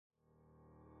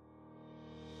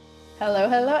Hello,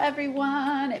 hello,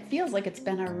 everyone. It feels like it's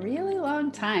been a really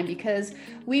long time because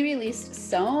we released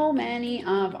so many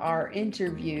of our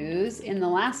interviews in the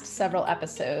last several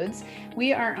episodes.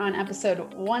 We are on episode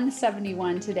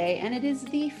 171 today, and it is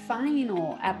the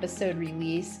final episode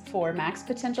release for Max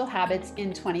Potential Habits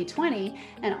in 2020,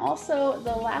 and also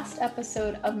the last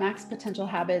episode of Max Potential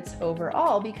Habits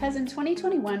overall, because in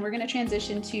 2021, we're going to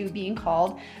transition to being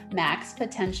called Max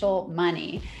Potential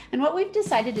Money. And what we've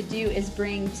decided to do is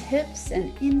bring tips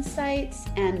and insights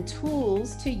and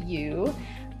tools to you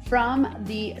from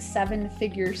the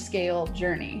 7-figure scale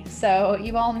journey. So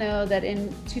you all know that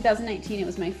in 2019, it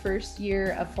was my first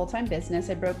year of full-time business.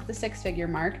 I broke the 6-figure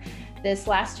mark. This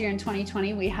last year in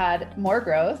 2020, we had more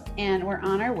growth and we're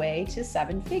on our way to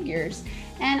 7 figures.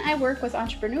 And I work with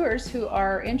entrepreneurs who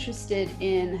are interested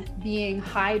in being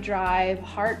high drive,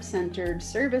 heart-centered,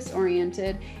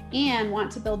 service-oriented, and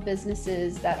want to build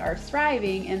businesses that are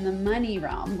thriving in the money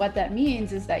realm. What that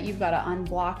means is that you've got to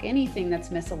unblock anything that's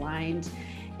misaligned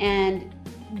and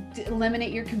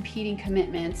eliminate your competing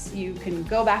commitments. You can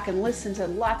go back and listen to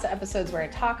lots of episodes where I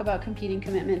talk about competing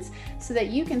commitments so that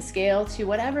you can scale to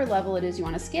whatever level it is you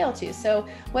want to scale to. So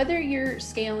whether you're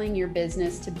scaling your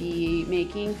business to be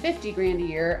making 50 grand a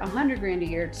year, 100 grand a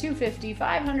year, 250,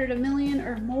 500, a million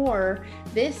or more,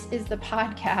 this is the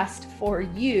podcast for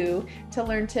you to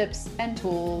learn tips and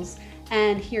tools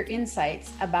and hear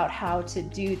insights about how to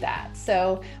do that.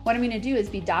 So what I'm going to do is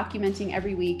be documenting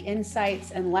every week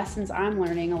insights and lessons I'm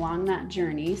learning along that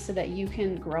journey so that you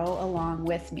can grow along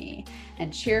with me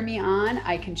and cheer me on.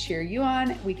 I can cheer you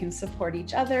on. We can support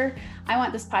each other. I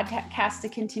want this podcast to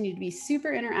continue to be super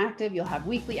interactive. You'll have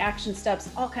weekly action steps,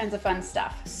 all kinds of fun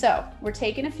stuff. So we're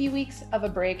taking a few weeks of a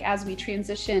break as we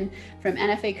transition from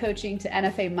NFA coaching to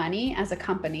NFA money as a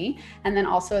company. And then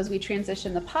also as we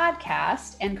transition the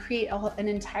podcast and create an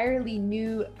entirely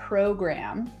new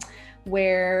program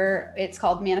where it's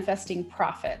called Manifesting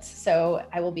Profits. So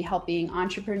I will be helping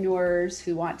entrepreneurs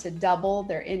who want to double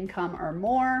their income or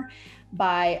more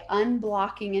by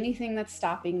unblocking anything that's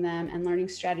stopping them and learning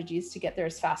strategies to get there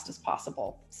as fast as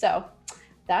possible. So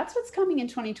that's what's coming in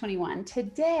 2021.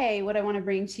 Today, what I want to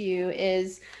bring to you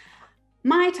is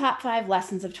my top 5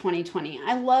 lessons of 2020.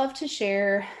 I love to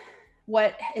share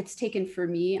what it's taken for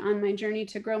me on my journey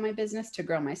to grow my business, to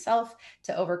grow myself,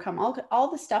 to overcome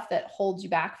all the stuff that holds you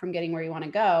back from getting where you want to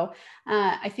go.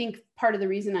 I think part of the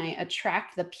reason I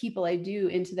attract the people I do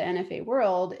into the NFA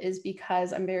world is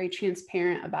because I'm very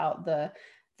transparent about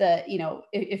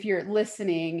if you're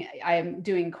listening, I am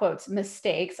doing quotes,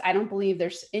 mistakes. I don't believe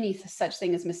there's any such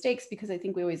thing as mistakes because I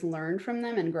think we always learn from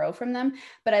them and grow from them.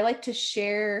 But I like to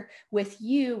share with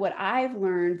you what I've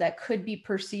learned that could be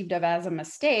perceived of as a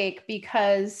mistake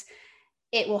because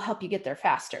it will help you get there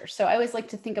faster. So I always like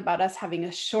to think about us having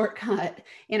a shortcut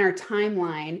in our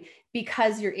timeline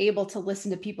because you're able to listen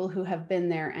to people who have been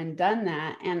there and done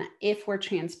that. And if we're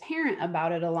transparent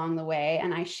about it along the way,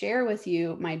 and I share with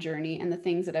you my journey and the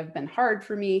things that have been hard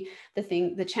for me,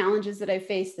 the challenges that I've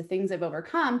faced, the things I've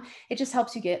overcome, it just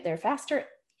helps you get there faster.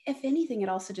 If anything, it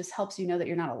also just helps you know that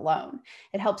you're not alone.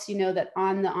 It helps you know that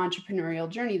on the entrepreneurial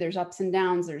journey, there's ups and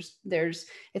downs.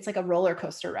 It's like a roller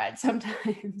coaster ride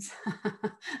sometimes,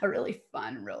 a really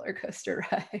fun roller coaster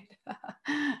ride.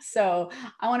 So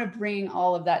I want to bring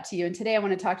all of that to you. And today I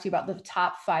want to talk to you about the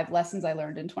top 5 lessons I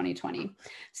learned in 2020.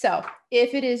 So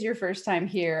if it is your first time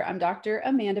here, I'm Dr.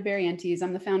 Amanda Barrientos.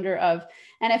 I'm the founder of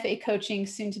NFA Coaching,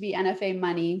 soon to be NFA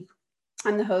Money.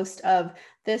 I'm the host of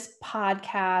this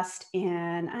podcast,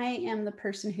 and I am the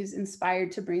person who's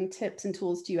inspired to bring tips and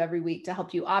tools to you every week to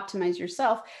help you optimize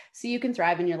yourself so you can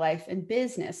thrive in your life and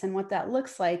business. And what that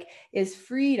looks like is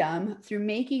freedom through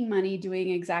making money doing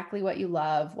exactly what you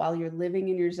love while you're living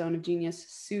in your zone of genius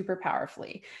super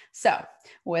powerfully. So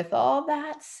with all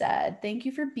that said, thank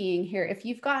you for being here. If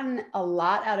you've gotten a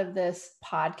lot out of this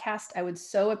podcast, I would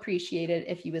so appreciate it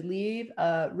if you would leave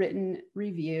a written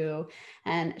review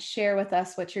and share with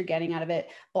us what you're getting out of it.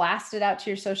 Blast it out to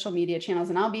your social media channels,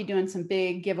 and I'll be doing some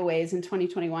big giveaways in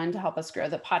 2021 to help us grow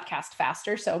the podcast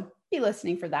faster. So be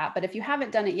listening for that. But if you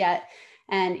haven't done it yet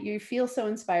and you feel so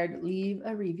inspired, leave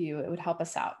a review. It would help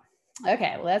us out.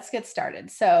 Okay, let's get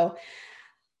started. So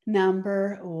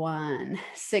number 1,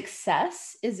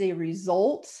 success is a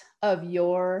result of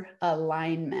your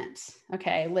alignment.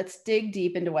 Okay, let's dig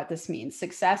deep into what this means.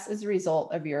 Success is a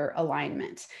result of your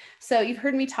alignment. So you've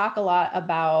heard me talk a lot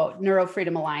about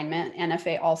neurofreedom alignment.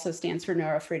 NFA also stands for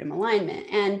neurofreedom alignment.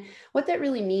 And what that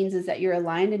really means is that you're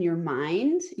aligned in your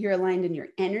mind, you're aligned in your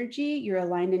energy, you're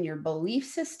aligned in your belief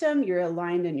system, you're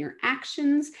aligned in your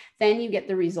actions, then you get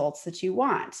the results that you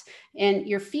want. And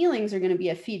your feelings are going to be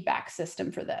a feedback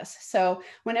system for this. So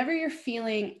whenever you're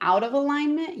feeling out of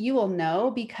alignment, you will know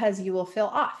because you will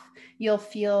feel off. You'll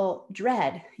feel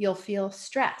dread. You'll feel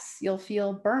stress. You'll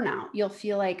feel burnout. You'll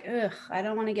feel like, ugh, I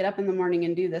don't want to get up in the morning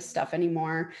and do this stuff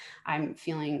anymore. I'm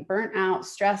feeling burnt out,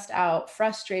 stressed out,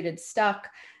 frustrated, stuck,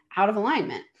 out of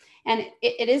alignment. And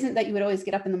it isn't that you would always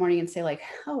get up in the morning and say like,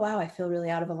 oh, wow, I feel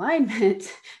really out of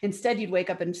alignment. Instead, you'd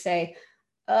wake up and say,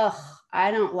 ugh,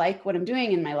 I don't like what I'm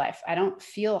doing in my life. I don't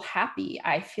feel happy.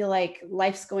 I feel like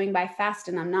life's going by fast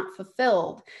and I'm not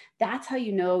fulfilled. That's how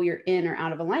you know you're in or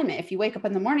out of alignment. If you wake up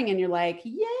in the morning and you're like,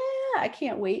 yeah, I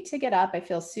can't wait to get up. I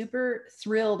feel super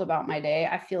thrilled about my day.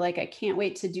 I feel like I can't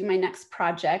wait to do my next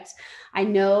project. I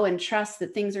know and trust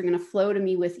that things are going to flow to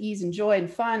me with ease and joy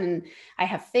and fun. And I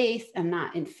have faith. I'm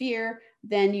not in fear.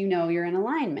 Then you know you're in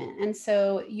alignment. And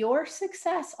so your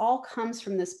success all comes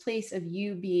from this place of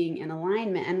you being in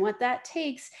alignment. And what that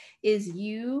takes is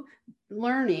you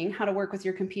learning how to work with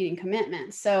your competing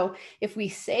commitments. So if we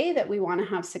say that we want to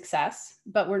have success,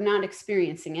 but we're not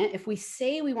experiencing it, if we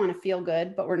say we want to feel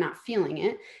good, but we're not feeling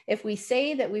it, if we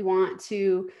say that we want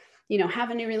to,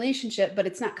 have a new relationship, but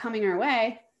it's not coming our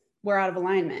way, we're out of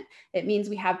alignment. It means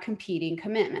we have competing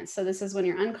commitments. So this is when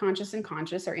your unconscious and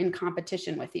conscious are in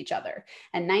competition with each other.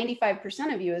 And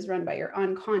 95% of you is run by your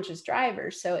unconscious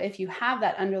drivers. So if you have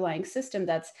that underlying system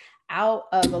that's out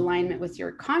of alignment with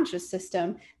your conscious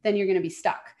system, then you're going to be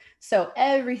stuck. So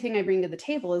everything I bring to the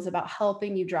table is about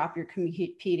helping you drop your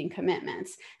competing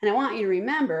commitments. And I want you to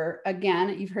remember,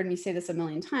 again, you've heard me say this a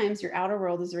million times, your outer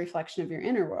world is a reflection of your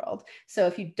inner world. So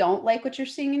if you don't like what you're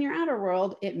seeing in your outer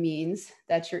world, it means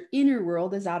that your inner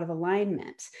world is out of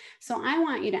alignment. So I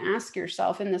want you to ask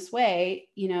yourself in this way,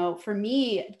 for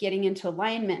me, getting into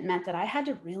alignment meant that I had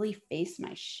to really face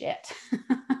my shit.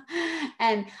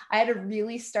 And I had to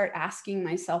really start asking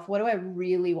myself, what do I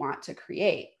really want to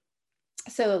create?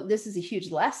 So this is a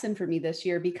huge lesson for me this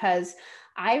year because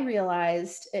I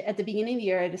realized at the beginning of the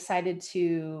year, I decided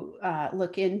to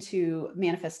look into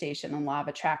manifestation and law of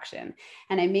attraction.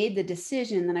 And I made the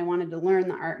decision that I wanted to learn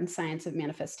the art and science of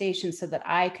manifestation so that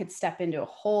I could step into a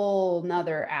whole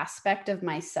nother aspect of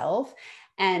myself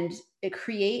and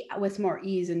create with more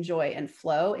ease and joy and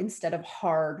flow instead of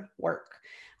hard work.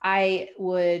 I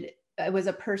was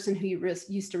a person who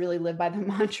used to really live by the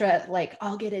mantra, like,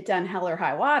 I'll get it done hell or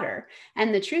high water.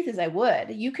 And the truth is I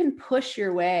would. You can push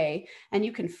your way and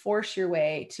you can force your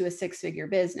way to a six-figure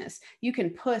business. You can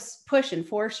push and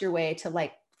force your way to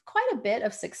like quite a bit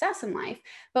of success in life.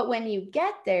 But when you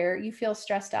get there, you feel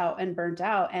stressed out and burnt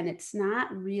out, and it's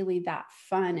not really that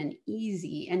fun and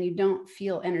easy, and you don't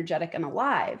feel energetic and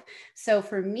alive. So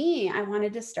for me, I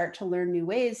wanted to start to learn new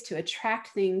ways to attract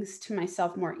things to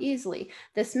myself more easily.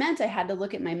 This meant I had to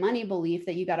look at my money belief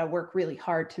that you got to work really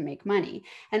hard to make money.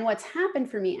 And what's happened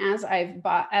for me as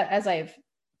I've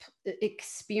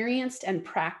experienced and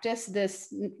practiced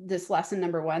this lesson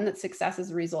number one, that success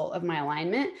is a result of my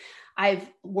alignment,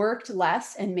 I've worked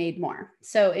less and made more.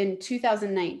 So in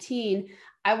 2019,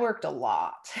 I worked a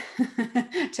lot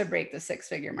to break the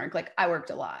six-figure mark. Like I worked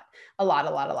a lot.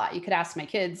 You could ask my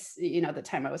kids, the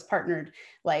time I was partnered,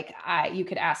 you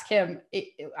could ask him,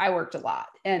 I worked a lot.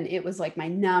 And it was like my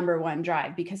number one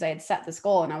drive because I had set this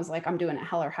goal and I was like, I'm doing it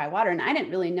hell or high water. And I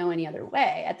didn't really know any other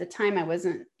way. At the time, I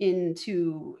wasn't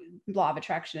into law of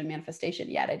attraction and manifestation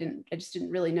yet. I just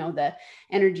didn't really know the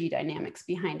energy dynamics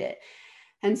behind it.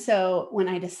 And so when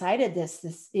I decided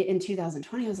this in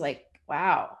 2020, I was like,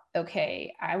 wow,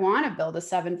 okay, I want to build a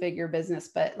seven-figure business,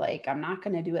 but like, I'm not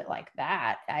going to do it like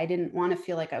that. I didn't want to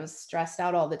feel like I was stressed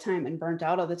out all the time and burnt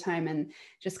out all the time. And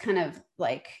just kind of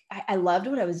like, I loved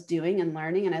what I was doing and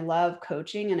learning, and I love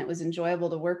coaching, and it was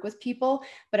enjoyable to work with people,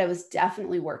 but I was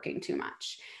definitely working too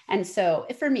much. And so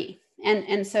for me,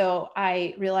 and so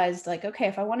I realized like, okay,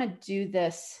 if I want to do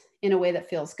this in a way that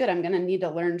feels good, I'm going to need to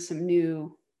learn some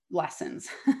new lessons.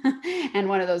 And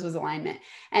one of those was alignment.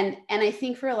 And I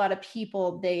think for a lot of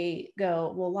people, they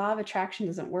go, well, law of attraction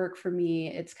doesn't work for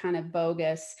me. It's kind of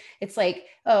bogus. It's like,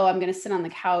 oh, I'm going to sit on the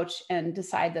couch and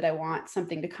decide that I want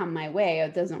something to come my way.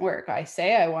 It doesn't work. I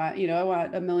say I want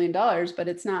 $1 million, but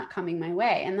it's not coming my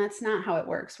way. And that's not how it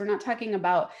works. We're not talking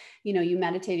about, you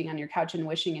meditating on your couch and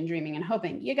wishing and dreaming and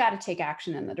hoping. You got to take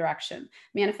action in the direction.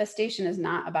 Manifestation is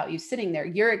not about you sitting there.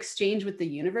 Your exchange with the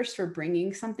universe for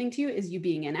bringing something to you is you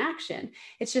being in action.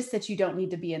 It's just that you don't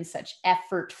need to be in such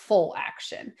effortful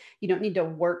action. You don't need to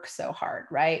work so hard,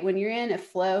 right? When you're in a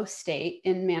flow state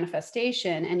in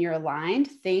manifestation and you're aligned,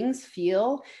 things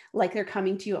feel like they're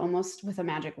coming to you almost with a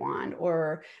magic wand,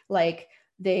 or like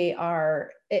they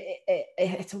are,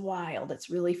 it's wild. It's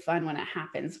really fun when it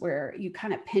happens, where you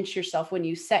kind of pinch yourself when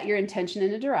you set your intention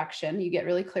in a direction, you get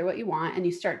really clear what you want, and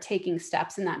you start taking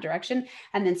steps in that direction.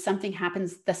 And then something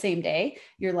happens the same day.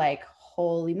 You're like,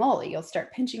 holy moly, you'll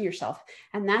start pinching yourself.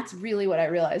 And that's really what I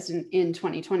realized in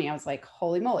 2020. I was like,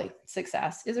 holy moly,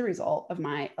 success is a result of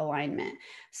my alignment.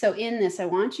 So in this, I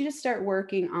want you to start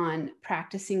working on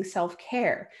practicing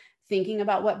self-care, thinking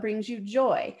about what brings you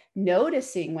joy,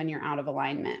 noticing when you're out of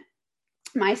alignment.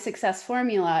 My success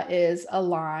formula is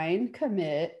align,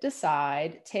 commit,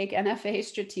 decide, take NFA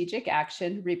strategic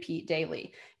action, repeat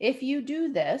daily. If you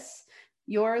do this,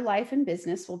 your life and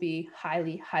business will be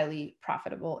highly, highly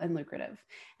profitable and lucrative.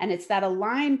 And it's that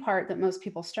align part that most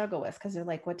people struggle with, because they're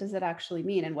like, what does it actually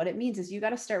mean? And what it means is you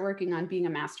got to start working on being a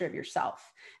master of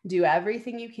yourself. Do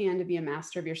everything you can to be a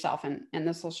master of yourself. And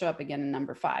this will show up again in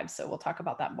number 5. So we'll talk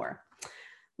about that more.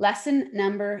 Lesson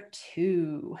number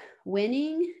 2,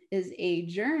 winning is a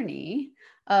journey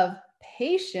of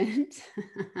patient,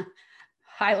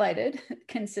 highlighted,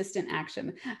 consistent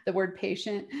action. The word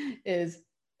patient is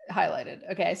highlighted.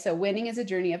 Okay. So winning is a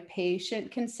journey of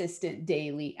patient, consistent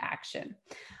daily action.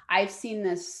 I've seen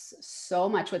this so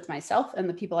much with myself and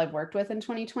the people I've worked with in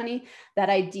 2020, that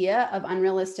idea of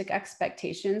unrealistic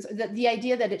expectations, the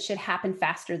idea that it should happen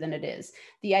faster than it is,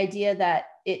 the idea that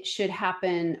it should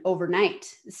happen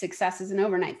overnight. Success is an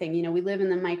overnight thing. You know, we live in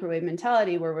the microwave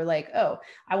mentality where we're like, oh,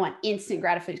 I want instant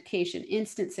gratification,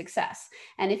 instant success.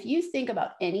 And if you think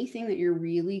about anything that you're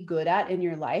really good at in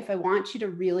your life, I want you to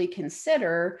really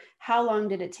consider, how long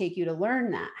did it take you to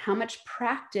learn that? How much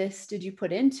practice did you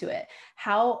put into it?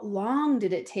 How long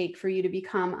did it take for you to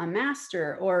become a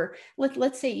master? Or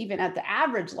let's say even at the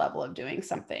average level of doing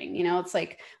something. You know, it's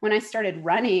like when I started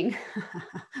running,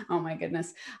 oh my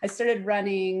goodness, I started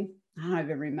running, I don't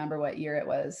even remember what year it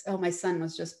was. Oh, my son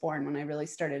was just born when I really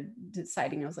started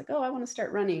deciding. I was like, oh, I want to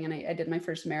start running. And I did my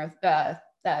first marathon,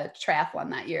 triathlon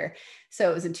that year.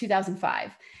 So it was in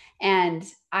 2005. And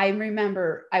I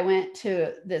remember I went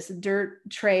to this dirt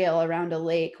trail around a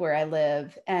lake where I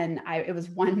live, and it was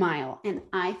 1 mile, and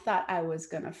I thought I was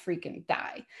going to freaking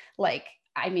die. Like,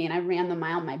 I mean, I ran the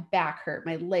mile, my back hurt,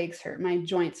 my legs hurt, my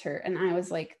joints hurt. And I was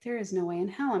like, there is no way in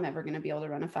hell I'm ever going to be able to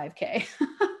run a 5K.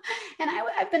 And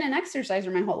I've been an exerciser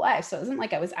my whole life. So it wasn't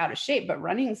like I was out of shape, but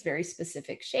running is very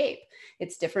specific shape.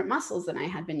 It's different muscles than I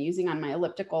had been using on my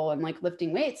elliptical and like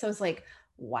lifting weights. So I was like,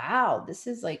 wow, this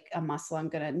is like a muscle I'm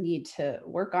going to need to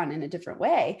work on in a different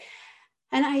way.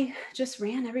 And I just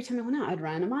ran every time I went out. I'd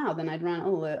run a mile, then I'd run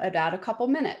I'd add a couple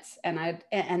minutes, and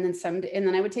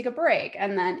then I would take a break.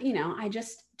 And then, you know, I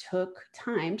just took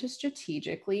time to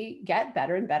strategically get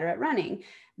better and better at running.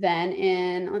 Then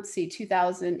in,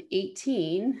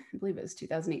 2018, I believe it was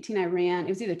 2018, it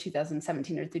was either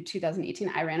 2017 or through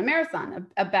 2018, I ran a marathon,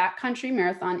 a backcountry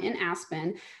marathon in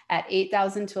Aspen at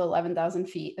 8,000 to 11,000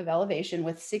 feet of elevation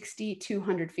with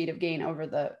 6,200 feet of gain over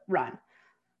the run.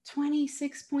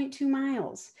 26.2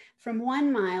 miles from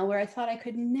 1 mile where I thought I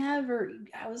could never,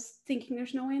 I was thinking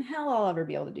there's no way in hell I'll ever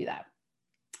be able to do that.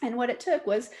 And what it took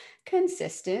was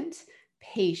consistent,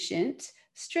 patient,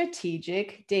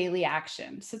 strategic daily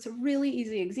action. So it's a really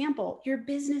easy example. Your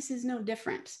business is no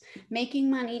different. Making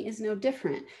money is no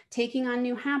different. Taking on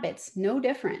new habits, no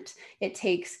different. It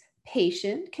takes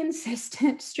patient,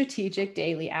 consistent, strategic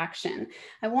daily action.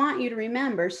 I want you to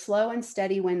remember, slow and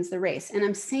steady wins the race. And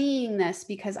I'm saying this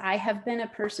because I have been a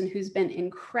person who's been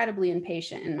incredibly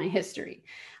impatient in my history.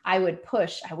 I would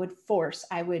push, I would force,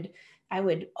 I would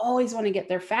always want to get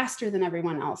there faster than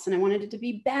everyone else. And I wanted it to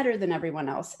be better than everyone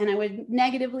else. And I would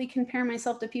negatively compare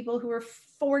myself to people who were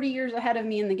 40 years ahead of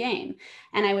me in the game.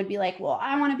 And I would be like, well,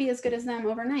 I want to be as good as them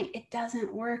overnight. It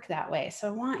doesn't work that way. So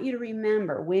I want you to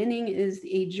remember, winning is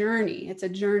a journey. It's a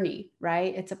journey,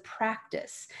 right? It's a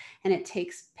practice. And it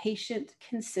takes patient,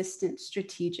 consistent,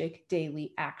 strategic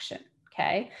daily action.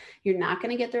 Okay. You're not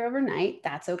going to get there overnight.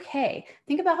 That's okay.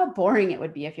 Think about how boring it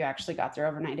would be if you actually got there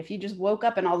overnight. If you just woke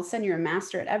up and all of a sudden you're a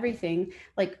master at everything,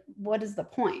 like, what is the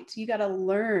point? You got to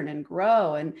learn and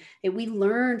grow. And we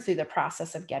learn through the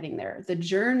process of getting there. The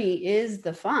journey is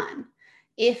the fun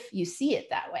if you see it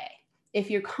that way. If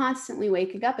you're constantly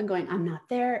waking up and going, I'm not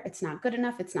there, it's not good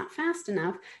enough, it's not fast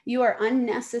enough, you are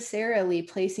unnecessarily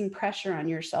placing pressure on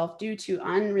yourself due to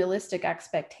unrealistic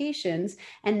expectations,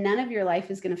 and none of your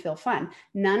life is going to feel fun.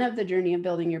 None of the journey of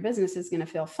building your business is going to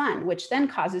feel fun, which then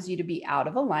causes you to be out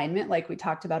of alignment, like we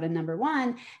talked about in number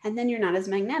one, and then you're not as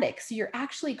magnetic. So you're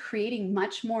actually creating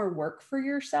much more work for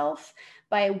yourself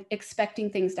by expecting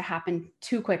things to happen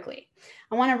too quickly.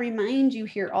 I want to remind you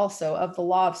here also of the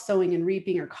law of sowing and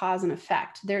reaping, or cause and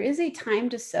effect. There is a time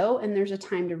to sow and there's a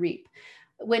time to reap.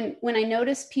 When I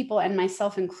notice people, and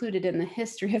myself included in the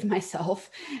history of myself,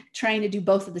 trying to do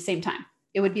both at the same time,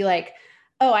 it would be like,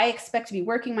 oh, I expect to be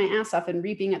working my ass off and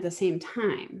reaping at the same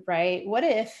time, right? What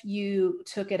if you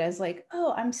took it as like,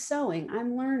 oh, I'm sowing,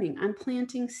 I'm learning, I'm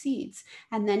planting seeds,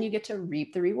 and then you get to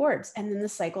reap the rewards. And then the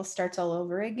cycle starts all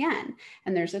over again.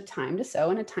 And there's a time to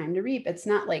sow and a time to reap. It's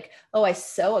not like, oh, I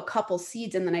sow a couple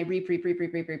seeds and then I reap,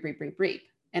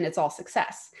 and it's all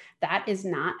success. That is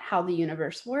not how the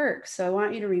universe works. So I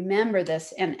want you to remember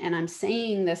this. And I'm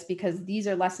saying this because these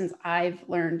are lessons I've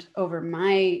learned over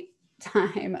my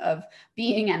time of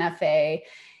being NFA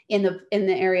in the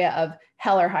area of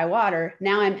hell or high water.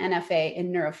 Now I'm NFA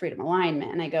in neurofreedom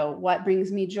alignment. And I go, what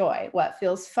brings me joy? What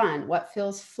feels fun? What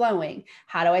feels flowing?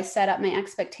 How do I set up my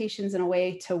expectations in a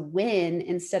way to win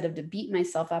instead of to beat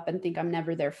myself up and think I'm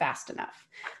never there fast enough?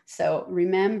 So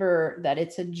remember that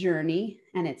it's a journey,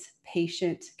 and it's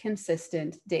patient,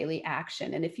 consistent daily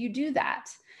action. And if you do that,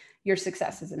 your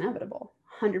success is inevitable.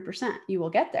 100%. You will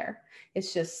get there.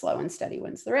 It's just slow and steady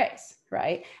wins the race,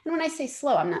 right? And when I say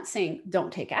slow, I'm not saying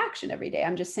don't take action every day.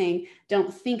 I'm just saying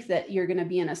don't think that you're going to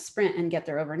be in a sprint and get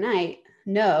there overnight.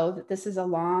 Know that this is a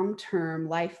long-term,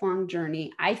 lifelong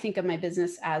journey. I think of my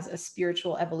business as a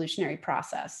spiritual evolutionary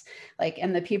process. Like,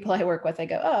 and the people I work with, I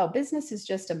go, oh, business is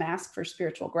just a mask for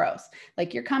spiritual growth.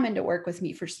 Like, you're coming to work with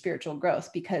me for spiritual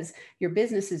growth because your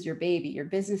business is your baby. Your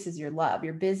business is your love.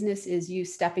 Your business is you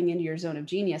stepping into your zone of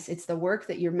genius. It's the work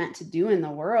that you're meant to do in the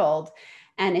world.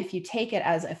 And if you take it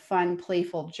as a fun,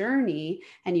 playful journey,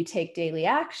 and you take daily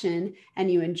action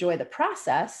and you enjoy the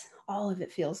process, all of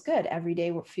it feels good. Every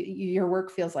day, your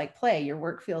work feels like play. Your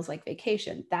work feels like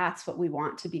vacation. That's what we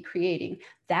want to be creating.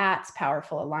 That's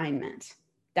powerful alignment.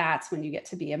 That's when you get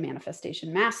to be a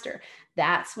manifestation master.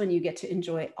 That's when you get to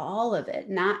enjoy all of it,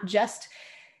 not just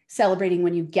celebrating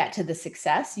when you get to the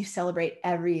success. You celebrate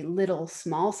every little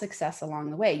small success along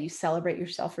the way. You celebrate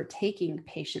yourself for taking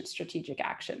patient, strategic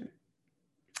action.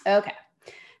 Okay.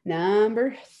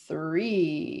 Number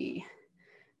 3,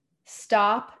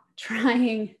 stop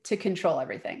trying to control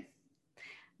everything.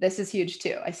 This is huge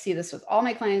too. I see this with all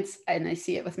my clients, and I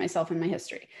see it with myself in my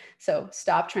history. So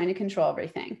stop trying to control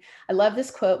everything. I love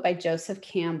this quote by Joseph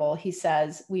Campbell. He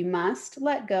says, "We must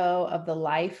let go of the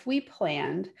life we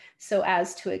planned so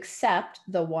as to accept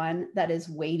the one that is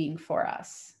waiting for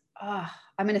us."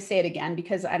 I'm going to say it again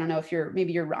because I don't know if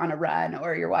maybe you're on a run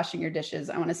or you're washing your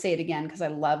dishes. I want to say it again because I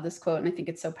love this quote and I think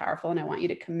it's so powerful, and I want you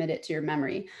to commit it to your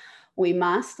memory. We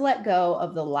must let go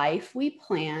of the life we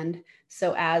planned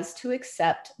so as to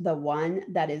accept the one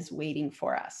that is waiting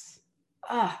for us.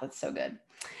 That's so good.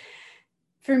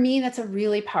 For me, that's a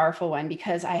really powerful one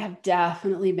because I have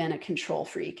definitely been a control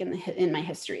freak in my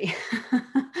history.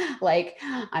 Like,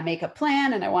 I make a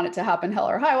plan and I want it to happen hell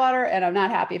or high water, and I'm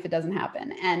not happy if it doesn't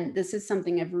happen. And this is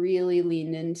something I've really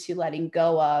leaned into letting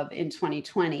go of in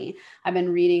 2020. I've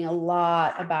been reading a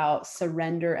lot about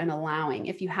surrender and allowing.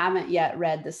 If you haven't yet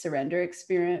read The Surrender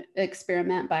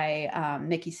Experiment by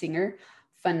Mickey Singer,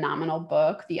 phenomenal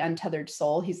book, The Untethered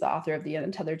Soul. He's the author of The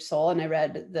Untethered Soul. And I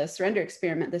read The Surrender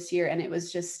Experiment this year, and it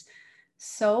was just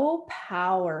so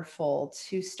powerful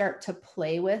to start to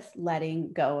play with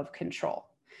letting go of control,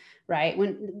 right?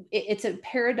 When it's a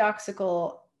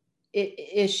paradoxical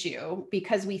issue,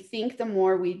 because we think the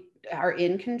more we are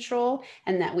in control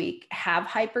and that we have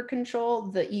hyper control,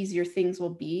 the easier things will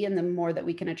be, and the more that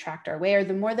we can attract our way, or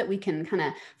the more that we can kind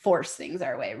of force things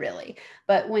our way, really.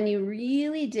 But when you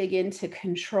really dig into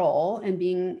control and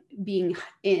being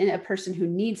in a person who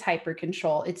needs hyper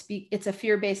control, it's a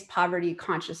fear-based poverty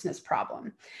consciousness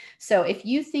problem. So if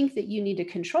you think that you need to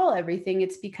control everything,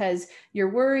 it's because you're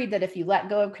worried that if you let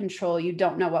go of control, you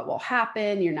don't know what will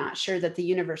happen. You're not sure that the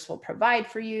universe will provide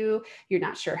for you. You're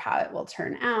not sure how it will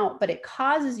turn out, but it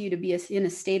causes you to be in a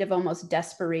state of almost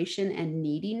desperation and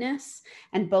neediness.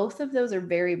 And both of those are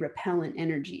very repellent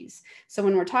energies. So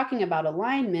when we're talking about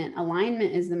alignment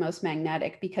is the most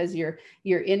magnetic because you're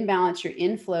in balance, you're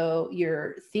in flow,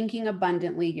 you're thinking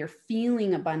abundantly, you're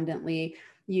feeling abundantly.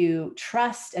 you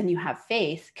trust and you have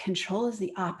faith, control is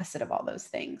the opposite of all those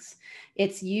things.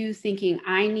 It's you thinking,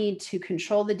 I need to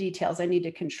control the details. I need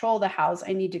to control the house.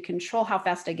 I need to control how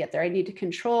fast I get there. I need to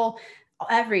control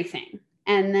everything.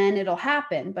 And then it'll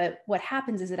happen. But what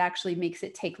happens is it actually makes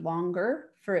it take longer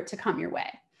for it to come your way.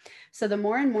 So the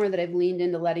more and more that I've leaned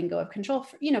into letting go of control,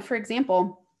 for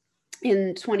example,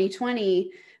 in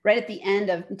 2020, right at the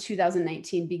end of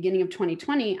 2019, beginning of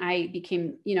 2020, I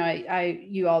became,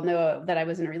 you all know that I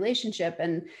was in a relationship,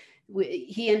 and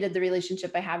he ended the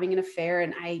relationship by having an affair.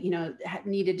 And I,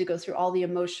 needed to go through all the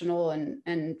emotional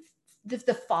and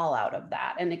the fallout of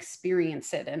that and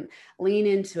experience it and lean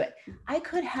into it. I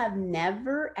could have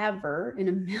never, ever in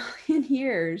a million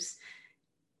years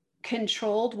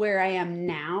controlled where I am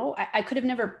now. I could have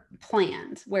never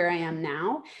planned where I am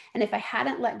now. And if I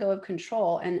hadn't let go of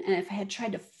control, and if I had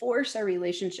tried to force our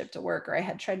relationship to work, or I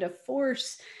had tried to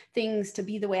force things to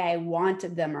be the way I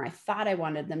wanted them, or I thought I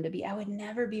wanted them to be, I would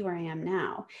never be where I am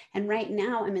now. And right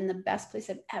now I'm in the best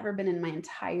place I've ever been in my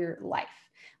entire life.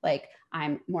 Like,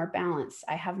 I'm more balanced.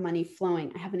 I have money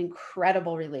flowing. I have an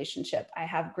incredible relationship. I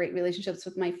have great relationships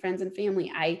with my friends and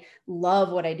family. I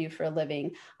love what I do for a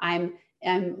living. I'm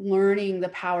learning the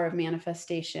power of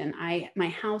manifestation. My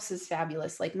house is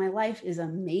fabulous. Like, my life is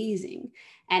amazing.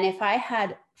 And if I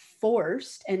had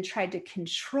forced and tried to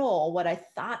control what I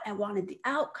thought I wanted the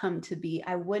outcome to be,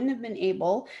 I wouldn't have been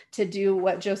able to do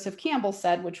what Joseph Campbell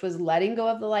said, which was letting go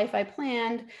of the life I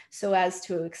planned so as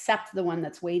to accept the one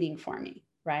that's waiting for me,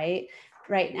 right?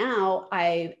 Right now,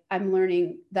 I'm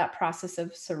learning that process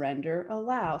of surrender,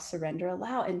 allow,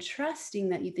 and trusting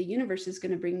that the universe is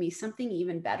going to bring me something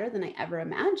even better than I ever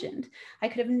imagined. I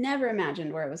could have never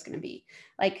imagined where I was going to be.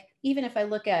 Like, even if I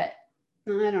look at,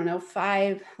 I don't know,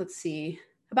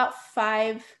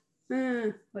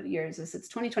 what year is this? It's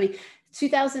 2020,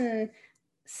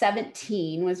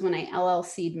 2017 was when I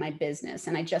LLC'd my business,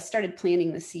 and I just started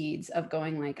planting the seeds of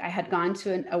going, like, I had gone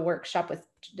to a workshop with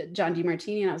John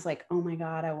Demartini, and I was like, oh my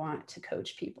God, I want to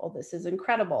coach people. This is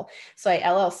incredible. So I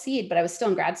LLC'd, but I was still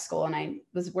in grad school and I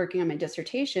was working on my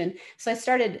dissertation. So I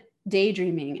started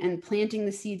daydreaming and planting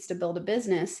the seeds to build a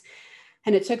business.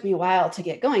 And it took me a while to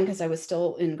get going because I was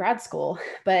still in grad school.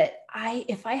 But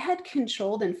if I had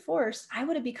controlled and forced, I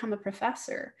would have become a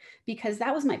professor, because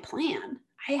that was my plan.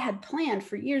 I had planned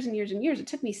for years and years and years. It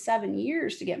took me 7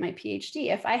 years to get my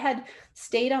PhD. If I had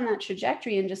stayed on that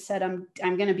trajectory and just said, I'm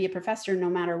going to be a professor no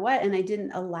matter what, and I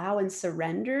didn't allow and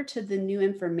surrender to the new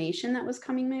information that was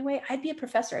coming my way, I'd be a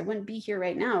professor. I wouldn't be here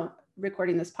right now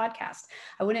recording this podcast.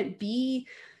 I wouldn't be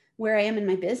where I am in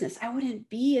my business. I wouldn't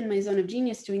be in my zone of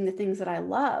genius doing the things that I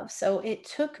love. So it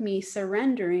took me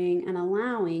surrendering and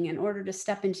allowing in order to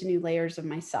step into new layers of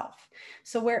myself.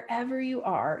 So wherever you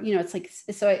are, it's like,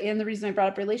 and the reason I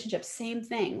brought up relationships, same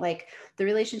thing. Like, the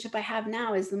relationship I have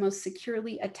now is the most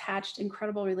securely attached,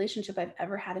 incredible relationship I've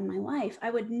ever had in my life.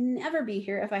 I would never be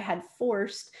here if I had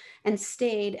forced and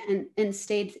stayed and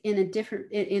stayed in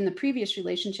the previous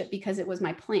relationship because it was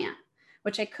my plan,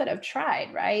 which I could have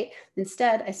tried, right?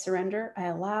 Instead, I surrender, I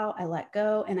allow, I let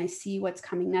go, and I see what's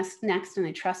coming next, and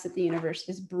I trust that the universe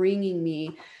is bringing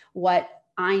me what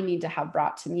I need to have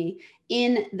brought to me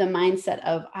in the mindset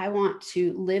of, I want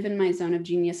to live in my zone of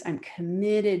genius. I'm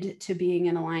committed to being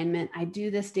in alignment. I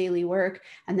do this daily work,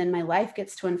 and then my life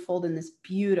gets to unfold in this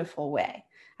beautiful way.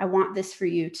 I want this for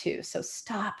you too. So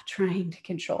stop trying to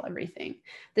control everything.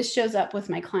 This shows up with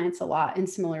my clients a lot in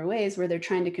similar ways, where they're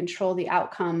trying to control the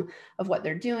outcome of what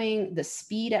they're doing, the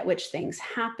speed at which things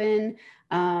happen.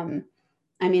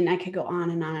 I could go on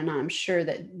and on and on. I'm sure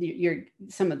that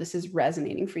some of this is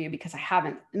resonating for you, because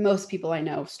most people I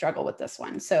know struggle with this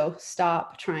one. So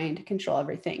stop trying to control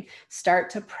everything.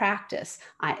 Start to practice.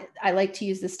 I like to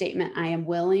use the statement, I am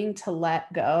willing to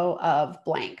let go of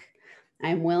blank. I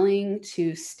am willing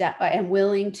to step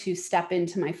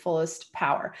into my fullest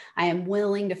power. I am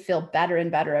willing to feel better and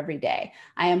better every day.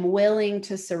 I am willing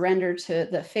to surrender to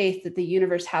the faith that the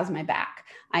universe has my back.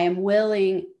 I am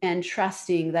willing and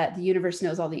trusting that the universe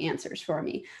knows all the answers for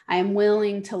me. I am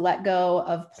willing to let go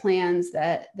of plans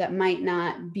that might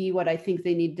not be what I think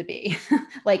they need to be.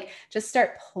 Like, just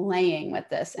start playing with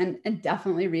this, and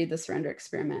definitely read the Surrender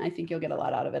Experiment. I think you'll get a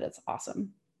lot out of it. It's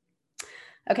awesome.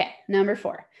 Okay, number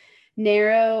 4.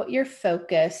 Narrow your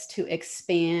focus to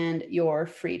expand your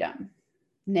freedom.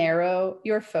 Narrow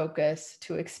your focus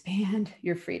to expand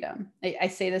your freedom. I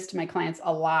say this to my clients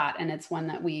a lot, and it's one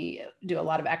that we do a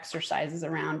lot of exercises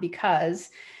around,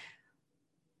 because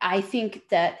I think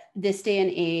that this day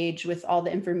and age, with all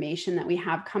the information that we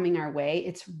have coming our way,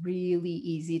 it's really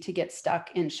easy to get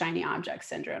stuck in shiny object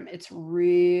syndrome. It's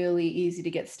really easy to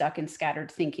get stuck in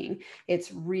scattered thinking.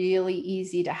 It's really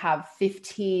easy to have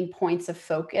 15 points of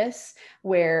focus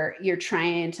where you're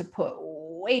trying to put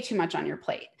way too much on your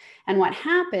plate. And what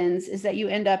happens is that you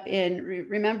end up in,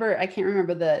 remember, I can't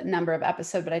remember the number of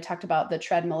episode, but I talked about the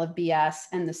treadmill of BS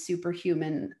and the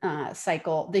superhuman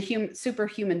cycle, the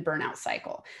superhuman burnout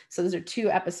cycle. So those are two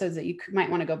episodes that you might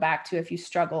want to go back to if you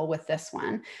struggle with this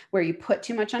one, where you put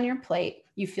too much on your plate.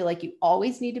 You feel like you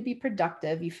always need to be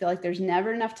productive. You feel like there's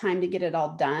never enough time to get it all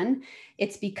done.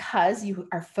 It's because you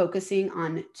are focusing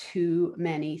on too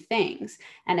many things.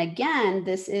 And again,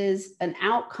 this is an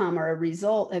outcome or a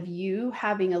result of you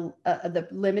having the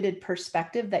limited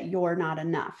perspective that you're not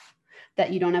enough,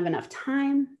 that you don't have enough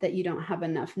time, that you don't have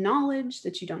enough knowledge,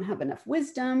 that you don't have enough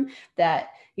wisdom, that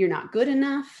you're not good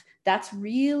enough. That's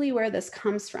really where this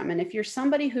comes from. And if you're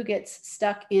somebody who gets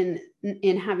stuck in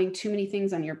having too many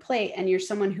things on your plate, and you're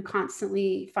someone who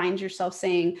constantly finds yourself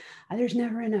saying, there's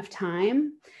never enough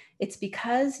time, it's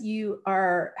because you're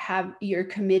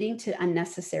committing to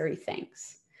unnecessary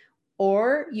things.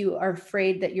 Or you are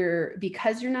afraid that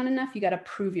because you're not enough, you got to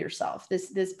prove yourself.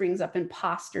 This brings up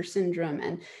imposter syndrome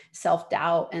and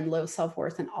self-doubt and low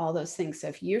self-worth and all those things. So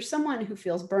if you're someone who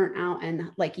feels burnt out and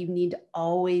like you need to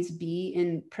always be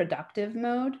in productive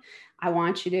mode, I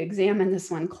want you to examine this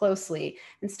one closely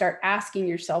and start asking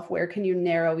yourself, where can you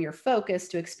narrow your focus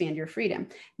to expand your freedom?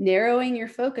 Narrowing your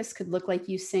focus could look like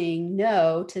you saying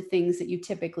no to things that you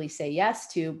typically say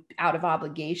yes to out of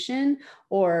obligation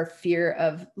or fear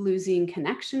of losing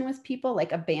connection with people,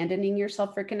 like abandoning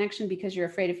yourself for connection because you're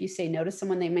afraid if you say no to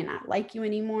someone, they may not like you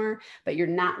anymore, but you're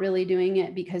not really doing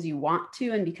it because you want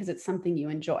to and because it's something you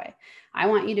enjoy. I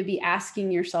want you to be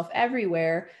asking yourself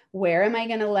everywhere, where am I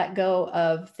going to let go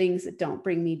of things that don't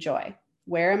bring me joy?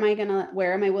 Where am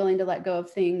I willing to let go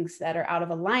of things that are out of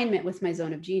alignment with my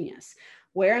zone of genius?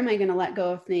 Where am I going to let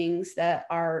go of things that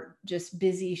are just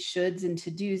busy shoulds and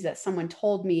to-dos that someone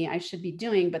told me I should be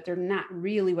doing, but they're not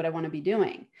really what I want to be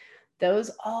doing? Those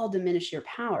all diminish your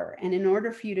power. And in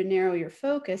order for you to narrow your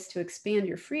focus to expand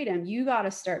your freedom, you got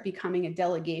to start becoming a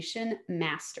delegation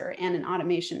master and an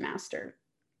automation master.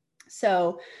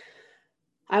 So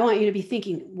I want you to be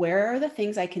thinking, where are the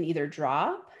things I can either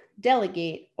drop,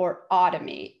 delegate, or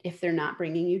automate if they're not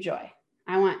bringing you joy?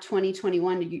 I want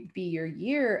 2021 to be your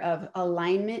year of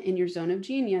alignment in your zone of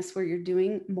genius, where you're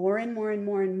doing more and more and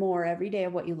more and more every day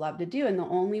of what you love to do. And the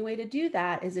only way to do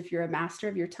that is if you're a master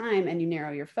of your time and you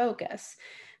narrow your focus.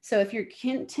 So if you're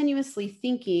continuously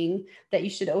thinking that you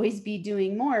should always be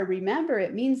doing more, remember,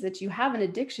 it means that you have an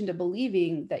addiction to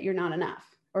believing that you're not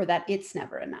enough or that it's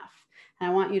never enough. And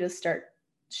I want you to start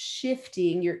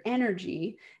shifting your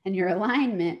energy and your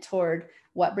alignment toward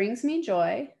what brings me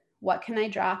joy, what can I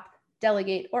drop,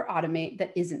 delegate, or automate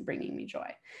that isn't bringing me joy.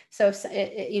 So,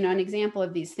 an example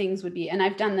of these things would be, and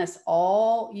I've done this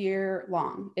all year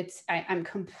long. I'm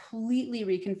completely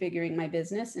reconfiguring my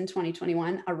business in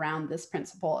 2021 around this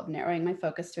principle of narrowing my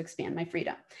focus to expand my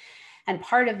freedom. And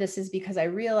part of this is because I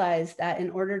realized that in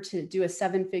order to do a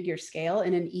 7-figure scale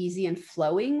in an easy and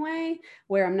flowing way,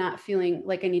 where I'm not feeling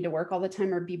like I need to work all the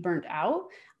time or be burnt out,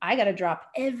 I got to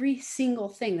drop every single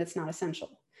thing that's not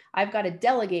essential. I've got to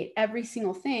delegate every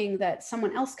single thing that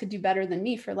someone else could do better than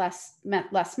me for less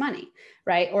money,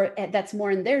 right? Or that's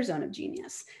more in their zone of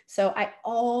genius. So I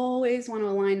always want to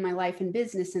align my life and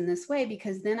business in this way,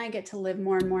 because then I get to live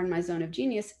more and more in my zone of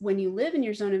genius. When you live in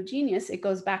your zone of genius, it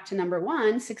goes back to number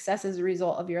one, success is a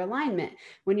result of your alignment.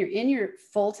 When you're in your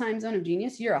full-time zone of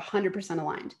genius, you're 100%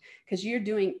 aligned because you're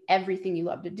doing everything you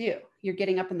love to do. You're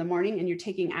getting up in the morning and you're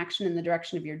taking action in the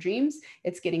direction of your dreams.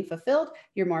 It's getting fulfilled.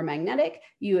 You're more magnetic.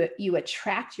 You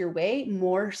attract your way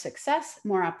more success,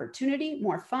 more opportunity,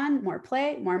 more fun, more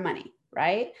play, more money,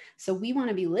 right? So we want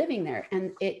to be living there,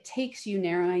 and it takes you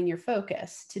narrowing your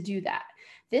focus to do that.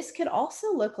 This could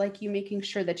also look like you making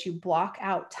sure that you block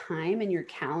out time in your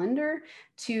calendar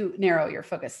to narrow your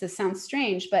focus. This sounds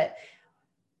strange, but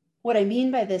what I mean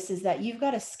by this is that you've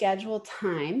got to schedule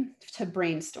time to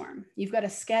brainstorm. You've got to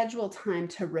schedule time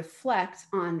to reflect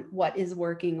on what is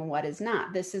working and what is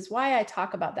not. This is why I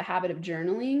talk about the habit of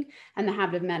journaling and the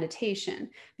habit of meditation,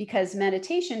 because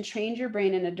meditation trains your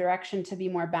brain in a direction to be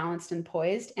more balanced and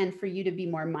poised, and for you to be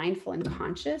more mindful and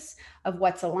conscious of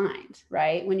what's aligned,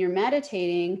 right? When you're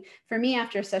meditating, for me,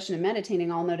 after a session of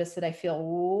meditating, I'll notice that I feel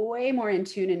way more in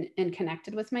tune and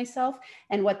connected with myself.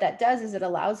 And what that does is it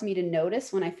allows me to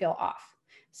notice when I feel off.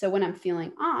 So when I'm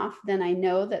feeling off, then I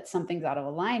know that something's out of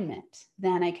alignment.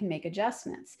 Then I can make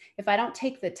adjustments. If I don't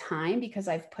take the time because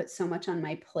I've put so much on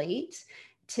my plate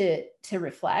to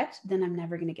reflect, then I'm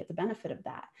never going to get the benefit of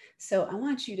that. So I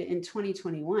want you to, in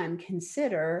 2021,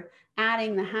 consider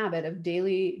adding the habit of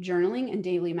daily journaling and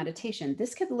daily meditation.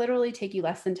 This could literally take you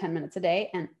less than 10 minutes a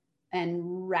day and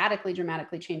radically,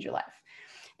 dramatically change your life.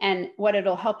 And what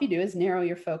it'll help you do is narrow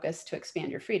your focus to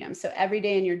expand your freedom. So every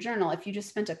day in your journal, if you just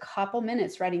spent a couple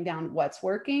minutes writing down what's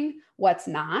working, what's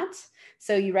not.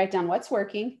 So you write down what's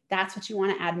working, that's what you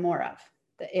want to add more of.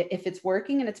 If it's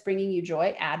working and it's bringing you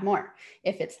joy, add more.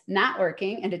 If it's not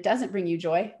working and it doesn't bring you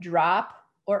joy, drop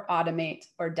or automate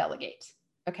or delegate.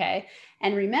 Okay.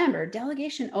 And remember,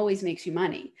 delegation always makes you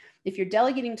money. If you're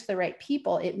delegating to the right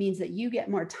people, it means that you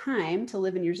get more time to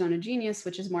live in your zone of genius,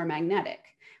 which is more magnetic,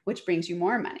 which brings you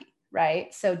more money,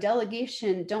 right? So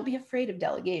delegation, don't be afraid of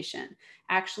delegation.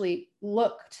 Actually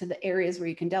look to the areas where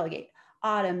you can delegate.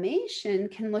 Automation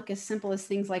can look as simple as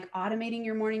things like automating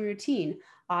your morning routine,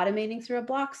 automating through a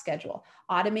block schedule,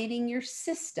 automating your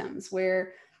systems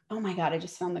where, oh my God, I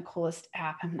just found the coolest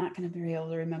app. I'm not going to be able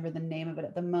to remember the name of it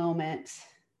at the moment.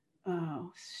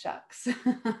 Oh, shucks.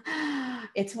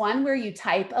 It's one where you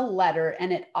type a letter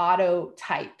and it auto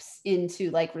types into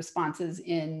like responses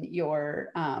in your,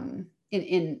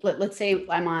 let's say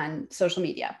I'm on social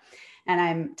media and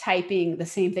I'm typing the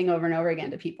same thing over and over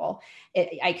again to people.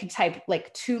 I could type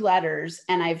like 2 letters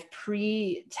and I've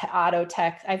auto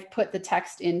text, I've put the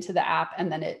text into the app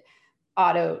and then it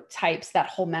auto types that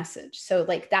whole message. So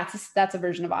like that's a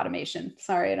version of automation.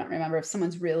 Sorry, I don't remember. If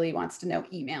someone's really wants to know,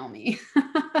 email me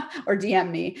or DM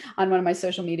me on one of my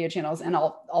social media channels and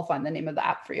I'll find the name of the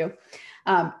app for you.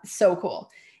 So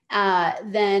cool.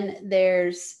 Then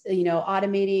there's,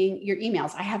 automating your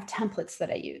emails. I have templates that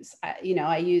I use.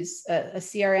 I use a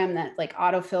CRM that like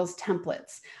autofills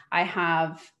templates.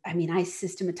 I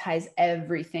systematize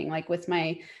everything. Like with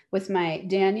my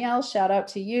Danielle, shout out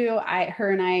to you.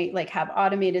 Her and I like have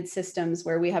automated systems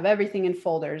where we have everything in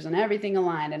folders and everything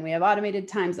aligned, and we have automated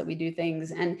times that we do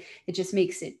things, and it just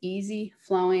makes it easy,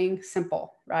 flowing,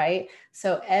 simple, right?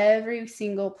 So every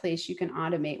single place you can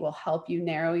automate will help you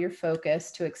narrow your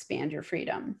focus to expand your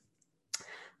freedom.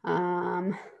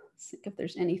 Let's think if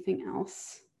there's anything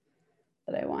else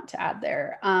that I want to add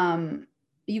there.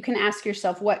 You can ask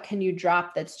yourself, what can you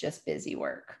drop that's just busy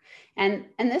work? And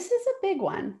this is a big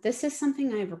one. This is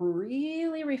something I've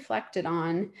really reflected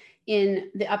on in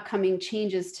the upcoming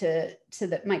changes to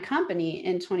my company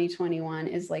in 2021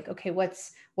 is like, okay, what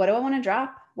do I want to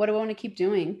drop? What do I want to keep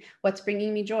doing? What's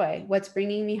bringing me joy? What's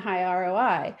bringing me high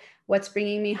ROI? What's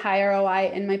bringing me high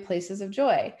ROI in my places of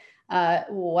joy?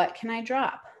 What can I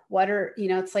drop?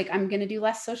 It's like, I'm going to do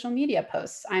less social media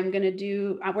posts.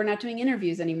 We're not doing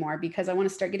interviews anymore because I want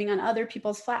to start getting on other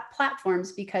people's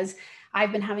platforms because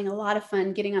I've been having a lot of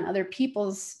fun getting on other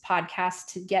people's podcasts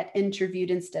to get interviewed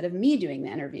instead of me doing the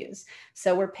interviews.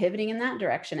 So we're pivoting in that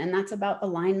direction. And that's about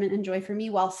alignment and joy for me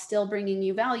while still bringing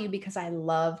you value because I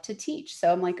love to teach. So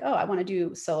I'm like, oh, I want to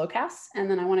do solo casts. And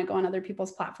then I want to go on other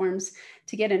people's platforms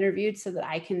to get interviewed so that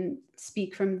I can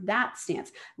speak from that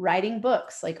stance. Writing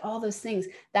books, like all those things,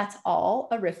 that's all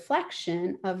a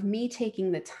reflection of me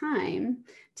taking the time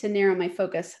to narrow my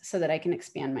focus so that I can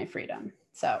expand my freedom.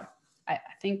 So I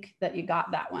think that you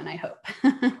got that one, I hope.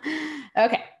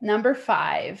 Okay, number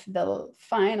 5, the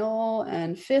final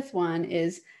and 5th one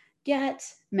is get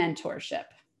mentorship.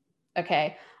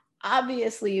 Okay,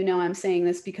 obviously, I'm saying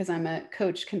this because I'm a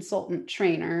coach, consultant,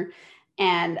 trainer,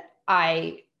 and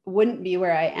I wouldn't be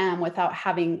where I am without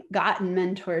having gotten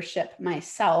mentorship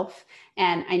myself.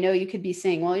 And I know you could be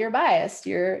saying, well, you're biased.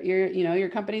 Your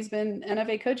company's been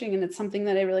NFA coaching and it's something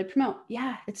that I really promote.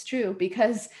 Yeah, it's true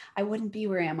because I wouldn't be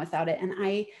where I am without it. And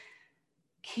I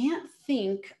can't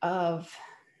think of,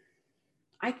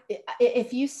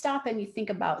 if you stop and you think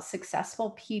about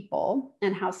successful people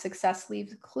and how success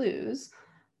leaves clues,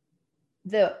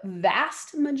 the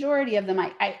vast majority of them,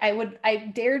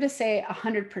 I dare to say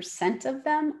 100% of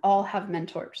them all have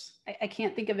mentors. I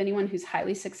can't think of anyone who's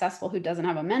highly successful who doesn't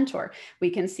have a mentor. We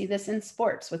can see this in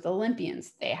sports with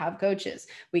Olympians. They have coaches.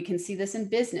 We can see this in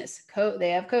business.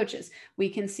 They have coaches. We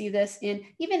can see this even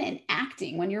in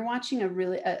acting. When you're watching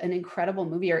an incredible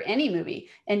movie or any movie,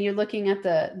 and you're looking at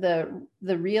the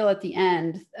reel at the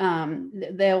end,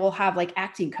 they will have like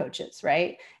acting coaches,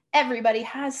 right? Everybody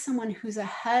has someone who's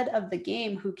ahead of the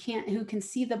game, who can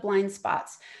see the blind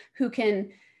spots, who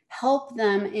can help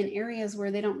them in areas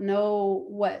where they don't know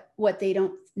what they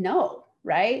don't know,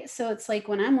 right? So it's like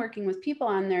when I'm working with people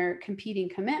on their competing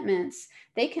commitments,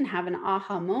 they can have an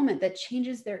aha moment that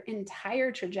changes their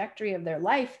entire trajectory of their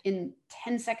life in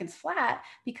 10 seconds flat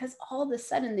because all of a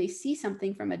sudden they see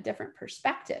something from a different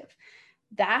perspective.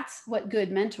 That's what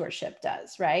good mentorship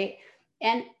does, right?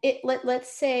 And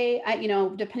let's say,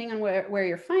 depending on where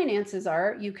your finances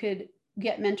are, you could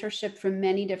get mentorship from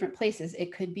many different places.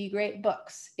 It could be great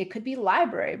books. It could be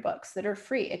library books that are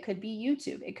free. It could be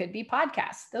YouTube. It could be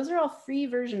podcasts. Those are all free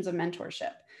versions of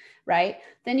mentorship, right?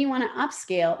 Then you want to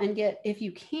upscale and if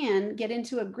you can, get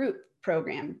into a group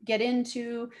program, get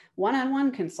into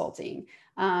one-on-one consulting,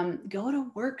 go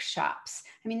to workshops.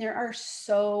 I mean, there are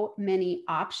so many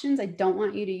options. I don't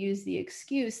want you to use the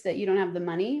excuse that you don't have the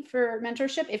money for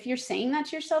mentorship. If you're saying that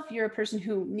to yourself, you're a person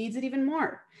who needs it even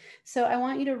more. So I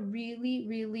want you to really,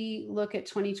 really look at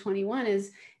 2021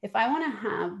 as, if I want to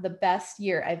have the best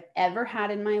year I've ever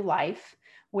had in my life,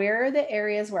 where are the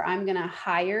areas where I'm going to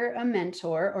hire a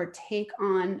mentor or take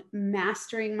on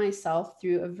mastering myself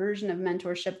through a version of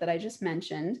mentorship that I just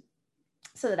mentioned,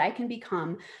 so that I can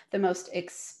become the most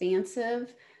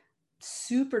expansive,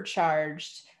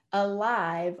 supercharged,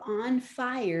 alive, on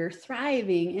fire,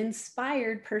 thriving,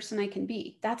 inspired person I can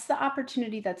be. That's the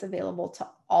opportunity that's available to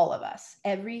all of us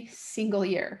every single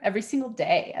year, every single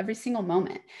day, every single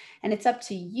moment. And it's up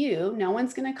to you. No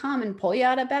one's going to come and pull you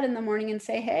out of bed in the morning and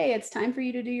say, hey, it's time for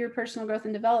you to do your personal growth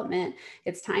and development.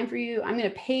 It's time for you. I'm going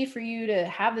to pay for you to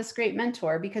have this great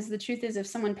mentor, because the truth is, if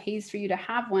someone pays for you to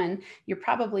have one, you're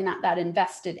probably not that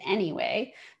invested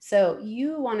anyway. So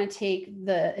you want to take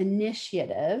the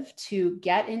initiative to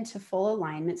get into full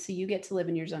alignment so you get to live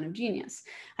in your zone of genius.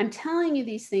 I'm telling you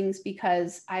these things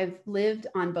because I've lived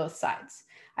on both sides.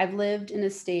 I've lived in a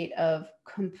state of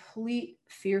complete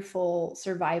fearful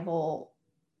survival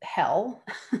hell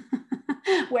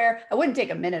where I wouldn't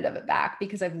take a minute of it back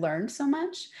because I've learned so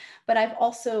much, but I've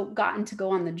also gotten to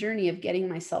go on the journey of getting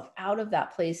myself out of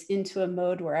that place into a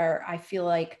mode where I feel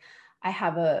like I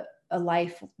have a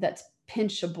life that's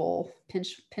pinchable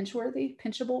worthy,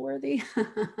 pinch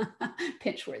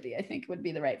worthy, I think would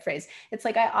be the right phrase. It's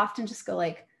like, I often just go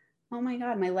like, oh my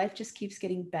God, my life just keeps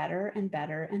getting better and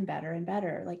better and better and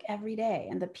better, like every day.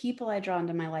 And the people I draw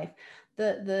into my life,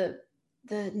 the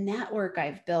network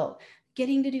I've built,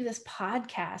 getting to do this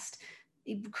podcast,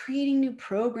 creating new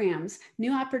programs,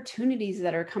 new opportunities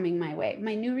that are coming my way,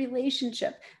 my new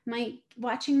relationship,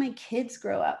 watching my kids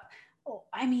grow up. Oh,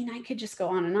 I mean, I could just go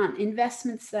on and on.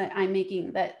 Investments that I'm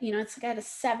making that, it's like I had a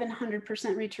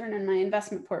 700% return in my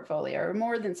investment portfolio, or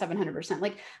more than 700%.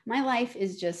 Like, my life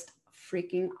is just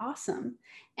freaking awesome.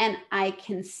 And I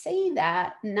can say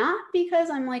that not because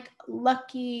I'm like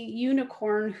lucky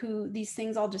unicorn who these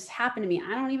things all just happen to me.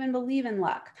 I don't even believe in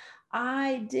luck.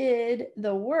 I did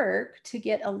the work to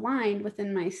get aligned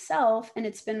within myself, and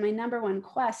it's been my number one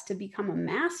quest to become a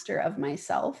master of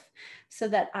myself so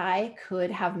that I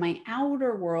could have my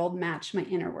outer world match my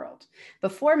inner world.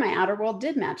 Before, my outer world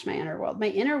did match my inner world. My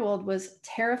inner world was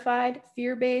terrified,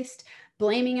 fear-based,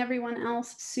 blaming everyone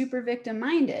else, super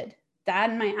victim-minded.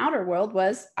 That in my outer world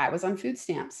was, I was on food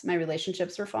stamps. My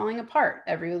relationships were falling apart.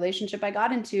 Every relationship I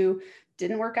got into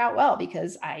didn't work out well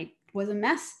because I was a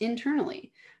mess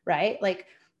internally, right? Like,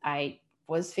 I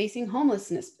was facing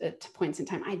homelessness at points in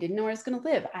time. I didn't know where I was going to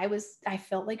live. I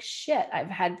felt like shit.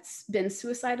 I've been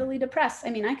suicidally depressed.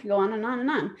 I mean, I could go on and on and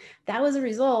on. That was a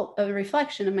result of a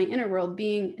reflection of my inner world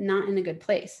being not in a good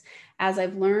place. As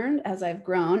I've learned, as I've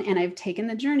grown, and I've taken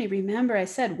the journey, remember I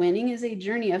said, winning is a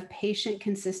journey of patient,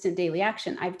 consistent daily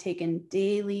action. I've taken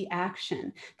daily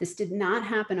action. This did not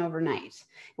happen overnight.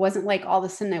 It wasn't like all of a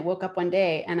sudden I woke up one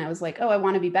day and I was like, oh, I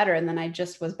want to be better. And then I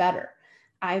just was better.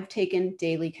 I've taken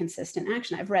daily consistent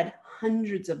action. I've read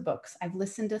hundreds of books. I've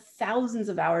listened to thousands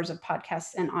of hours of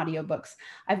podcasts and audiobooks.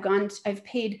 I've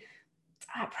paid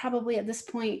probably at this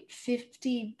point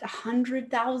 $50,000,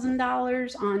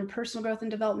 $100,000 on personal growth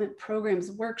and development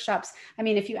programs, workshops. I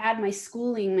mean, if you add my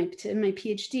schooling, my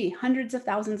PhD, hundreds of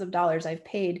thousands of dollars I've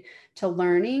paid to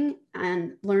learning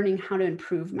how to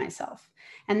improve myself.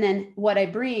 And then what I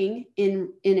bring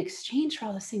in exchange for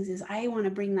all those things is, I want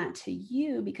to bring that to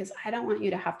you because I don't want you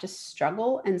to have to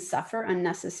struggle and suffer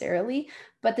unnecessarily.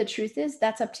 But the truth is,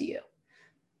 that's up to you.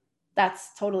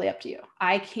 That's totally up to you.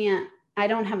 I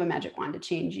don't have a magic wand to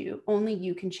change you. Only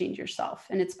you can change yourself.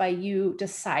 And it's by you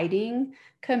deciding,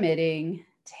 committing,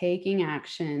 taking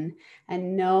action,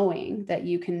 and knowing that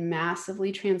you can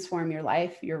massively transform your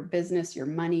life, your business, your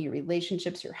money, your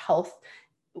relationships, your health,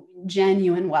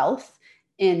 genuine wealth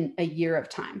in a year of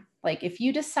time. Like, if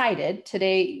you decided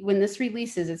today, when this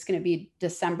releases, it's going to be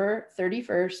December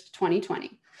 31st,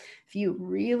 2020. If you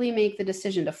really make the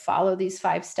decision to follow these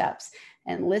 5 steps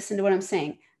and listen to what I'm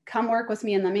saying, come work with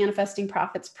me in the Manifesting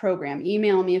Profits program.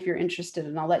 Email me if you're interested,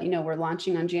 and I'll let you know. We're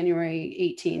launching on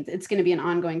January 18th. It's going to be an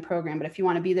ongoing program, but if you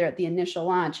want to be there at the initial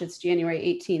launch, it's January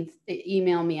 18th.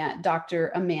 Email me at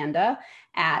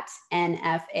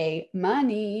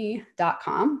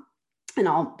dramanda@nfamoney.com. and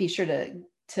I'll be sure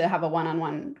to have a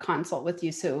one-on-one consult with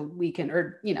you so we can,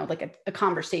 or, like a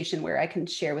conversation where I can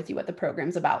share with you what the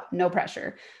program's about. No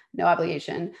pressure, no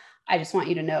obligation. I just want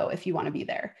you to know if you want to be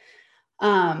there.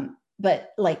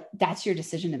 But like, that's your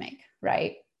decision to make,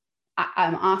 right?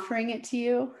 I'm offering it to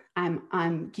you.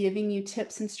 I'm giving you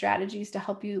tips and strategies to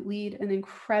help you lead an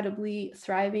incredibly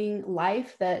thriving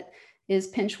life that is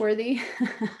pinch worthy,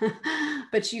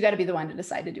 but you got to be the one to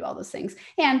decide to do all those things.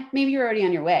 And maybe you're already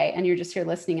on your way and you're just here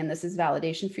listening and this is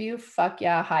validation for you. Fuck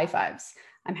yeah. High fives.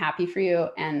 I'm happy for you.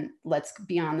 And let's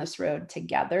be on this road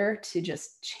together to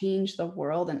just change the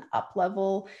world and up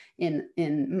level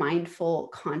in mindful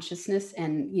consciousness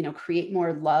and, create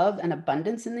more love and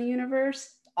abundance in the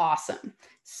universe. Awesome.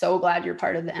 So glad you're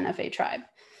part of the NFA tribe.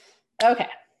 Okay.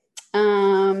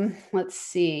 Let's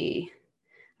see.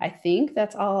 I think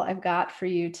that's all I've got for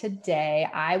you today.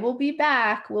 We'll be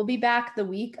back the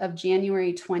week of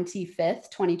January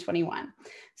 25th, 2021.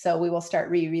 So we will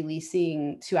start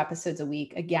re-releasing 2 episodes a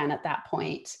week again at that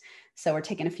point. So we're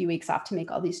taking a few weeks off to make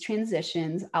all these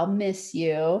transitions. I'll miss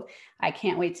you. I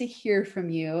can't wait to hear from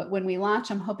you. When we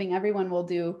launch, I'm hoping everyone will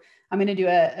I'm going to do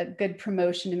a good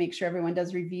promotion to make sure everyone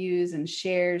does reviews and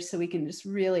shares so we can just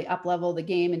really up level the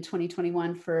game in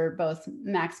 2021 for both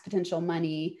Max Potential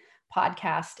Money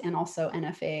podcast and also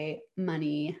NFA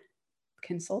Money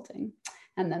Consulting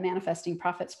and the Manifesting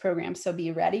Profits program. So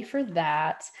be ready for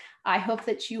that. I hope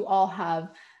that you all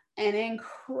have an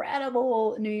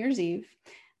incredible New Year's Eve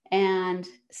and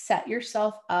set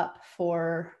yourself up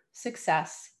for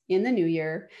success in the new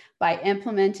year by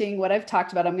implementing what I've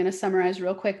talked about. I'm going to summarize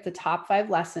real quick the top 5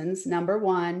 lessons. Number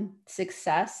 1,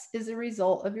 success is a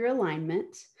result of your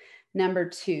alignment. Number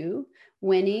 2,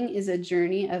 winning is a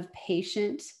journey of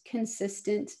patient,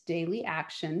 consistent daily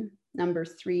action. Number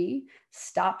 3,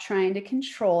 stop trying to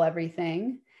control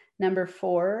everything. Number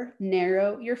 4,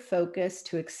 narrow your focus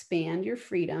to expand your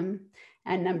freedom.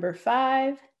 And number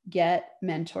 5, get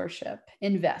mentorship.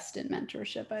 Invest in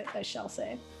mentorship, I shall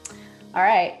say. All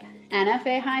right,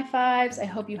 NFA high fives. I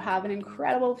hope you have an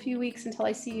incredible few weeks until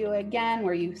I see you again,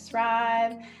 where you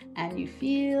thrive and you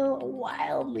feel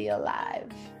wildly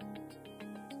alive.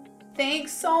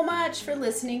 Thanks so much for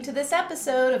listening to this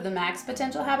episode of the Max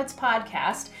Potential Habits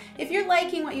podcast. If you're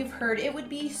liking what you've heard, it would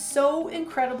be so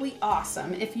incredibly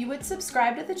awesome if you would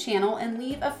subscribe to the channel and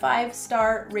leave a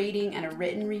 5-star rating and a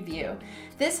written review.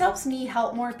 This helps me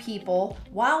help more people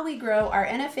while we grow our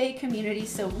NFA community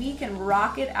so we can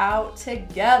rock it out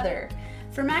together.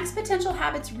 For Max Potential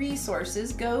Habits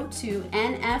resources, go to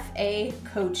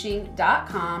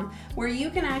nfacoaching.com where you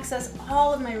can access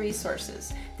all of my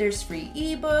resources. There's free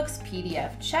ebooks,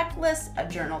 PDF checklists, a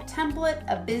journal template,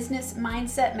 a business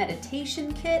mindset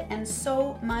meditation kit, and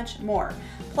so much more.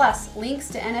 Plus, links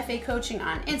to NFA coaching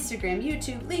on Instagram,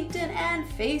 YouTube, LinkedIn, and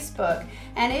Facebook.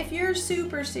 And if you're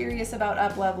super serious about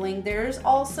up-leveling, there's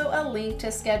also a link to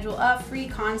schedule a free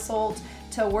consult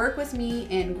to work with me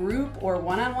in group or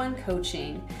one-on-one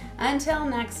coaching. Until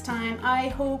next time, I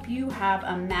hope you have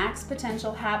a Max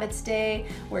Potential Habits Day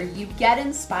where you get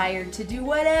inspired to do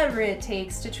whatever it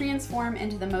takes to transform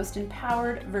into the most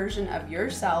empowered version of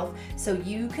yourself so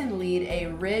you can lead a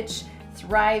rich,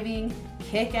 thriving,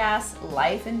 kick-ass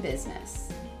life and business.